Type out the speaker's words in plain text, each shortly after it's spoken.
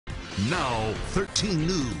Now 13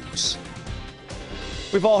 News.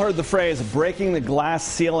 We've all heard the phrase breaking the glass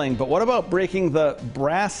ceiling, but what about breaking the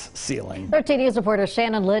brass ceiling? 13 News reporter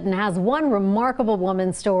Shannon Litton has one remarkable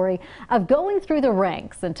woman's story of going through the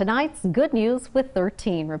ranks in tonight's Good News with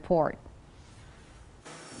 13 report.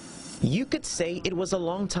 You could say it was a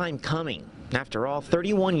long time coming. After all,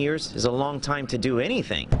 31 years is a long time to do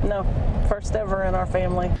anything. No, first ever in our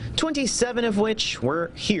family. 27 of which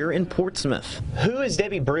were here in Portsmouth. Who is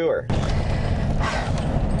Debbie Brewer?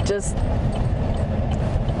 Just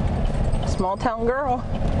small town girl.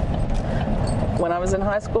 When I was in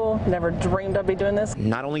high school, never dreamed I'd be doing this.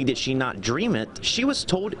 Not only did she not dream it, she was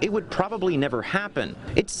told it would probably never happen.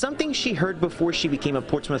 It's something she heard before she became a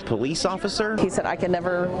Portsmouth police officer. He said, I can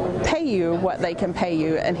never pay you what they can pay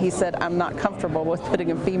you. And he said, I'm not comfortable with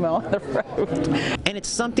putting a female on the road. And it's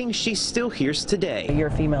something she still hears today. You're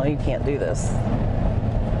a female, you can't do this.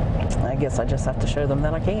 I guess I just have to show them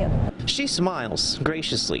that I can. She smiles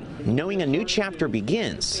graciously, knowing a new chapter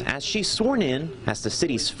begins as she's sworn in as the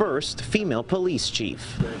city's first female police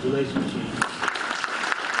chief. Congratulations, Chief.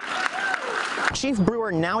 Chief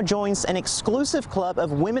Brewer now joins an exclusive club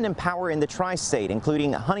of women in power in the tri-state,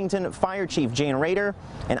 including Huntington Fire Chief Jane Rader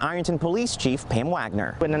and Ironton Police Chief Pam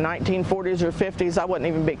Wagner. In the 1940s or 50s, I wouldn't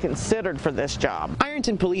even be considered for this job.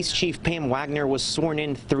 Ironton Police Chief Pam Wagner was sworn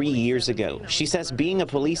in 3 years ago. She says being a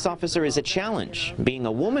police officer is a challenge. Being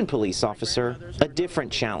a woman police officer, a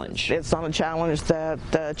different challenge. It's not a challenge that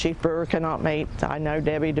Chief Brewer cannot meet. I know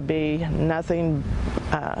Debbie to be nothing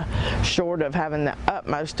short of having the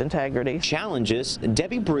utmost integrity. Challenges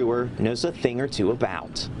Debbie Brewer knows a thing or two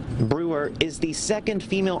about. Brewer is the second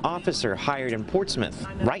female officer hired in Portsmouth.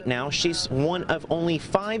 Right now, she's one of only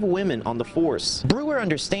 5 women on the force. Brewer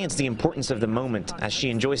understands the importance of the moment as she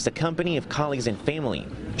enjoys the company of colleagues and family.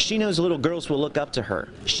 She knows little girls will look up to her.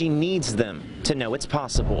 She needs them to know it's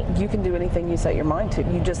possible. You can do anything you set your mind to.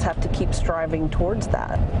 You just have to keep striving towards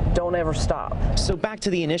that. Don't ever stop. So back to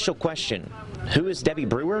the initial question. Who is Debbie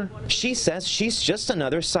Brewer? She says she's just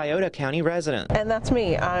another Scioto County resident. And that's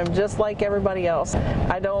me. I'm just like everybody else.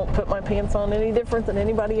 I don't put my pants on any different than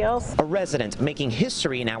anybody else. A resident making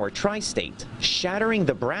history in our tri-state, shattering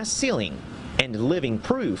the brass ceiling and living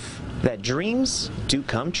proof that dreams do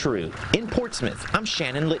come true. In Portsmouth, I'm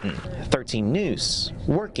Shannon Litton, 13 News,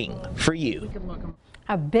 working for you.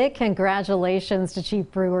 A big congratulations to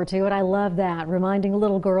Chief Brewer, too, and I love that, reminding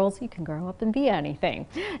little girls you can grow up and be anything.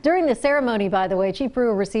 During the ceremony, by the way, Chief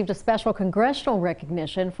Brewer received a special congressional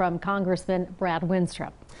recognition from Congressman Brad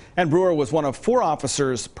Winstrup. And Brewer was one of 4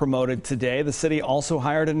 officers promoted today. The city also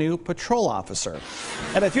hired a new patrol officer.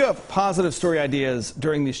 And if you have positive story ideas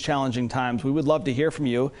during these challenging times, we would love to hear from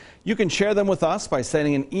you. You can share them with us by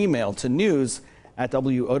sending an email to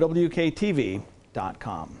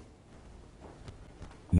news@wowktv.com.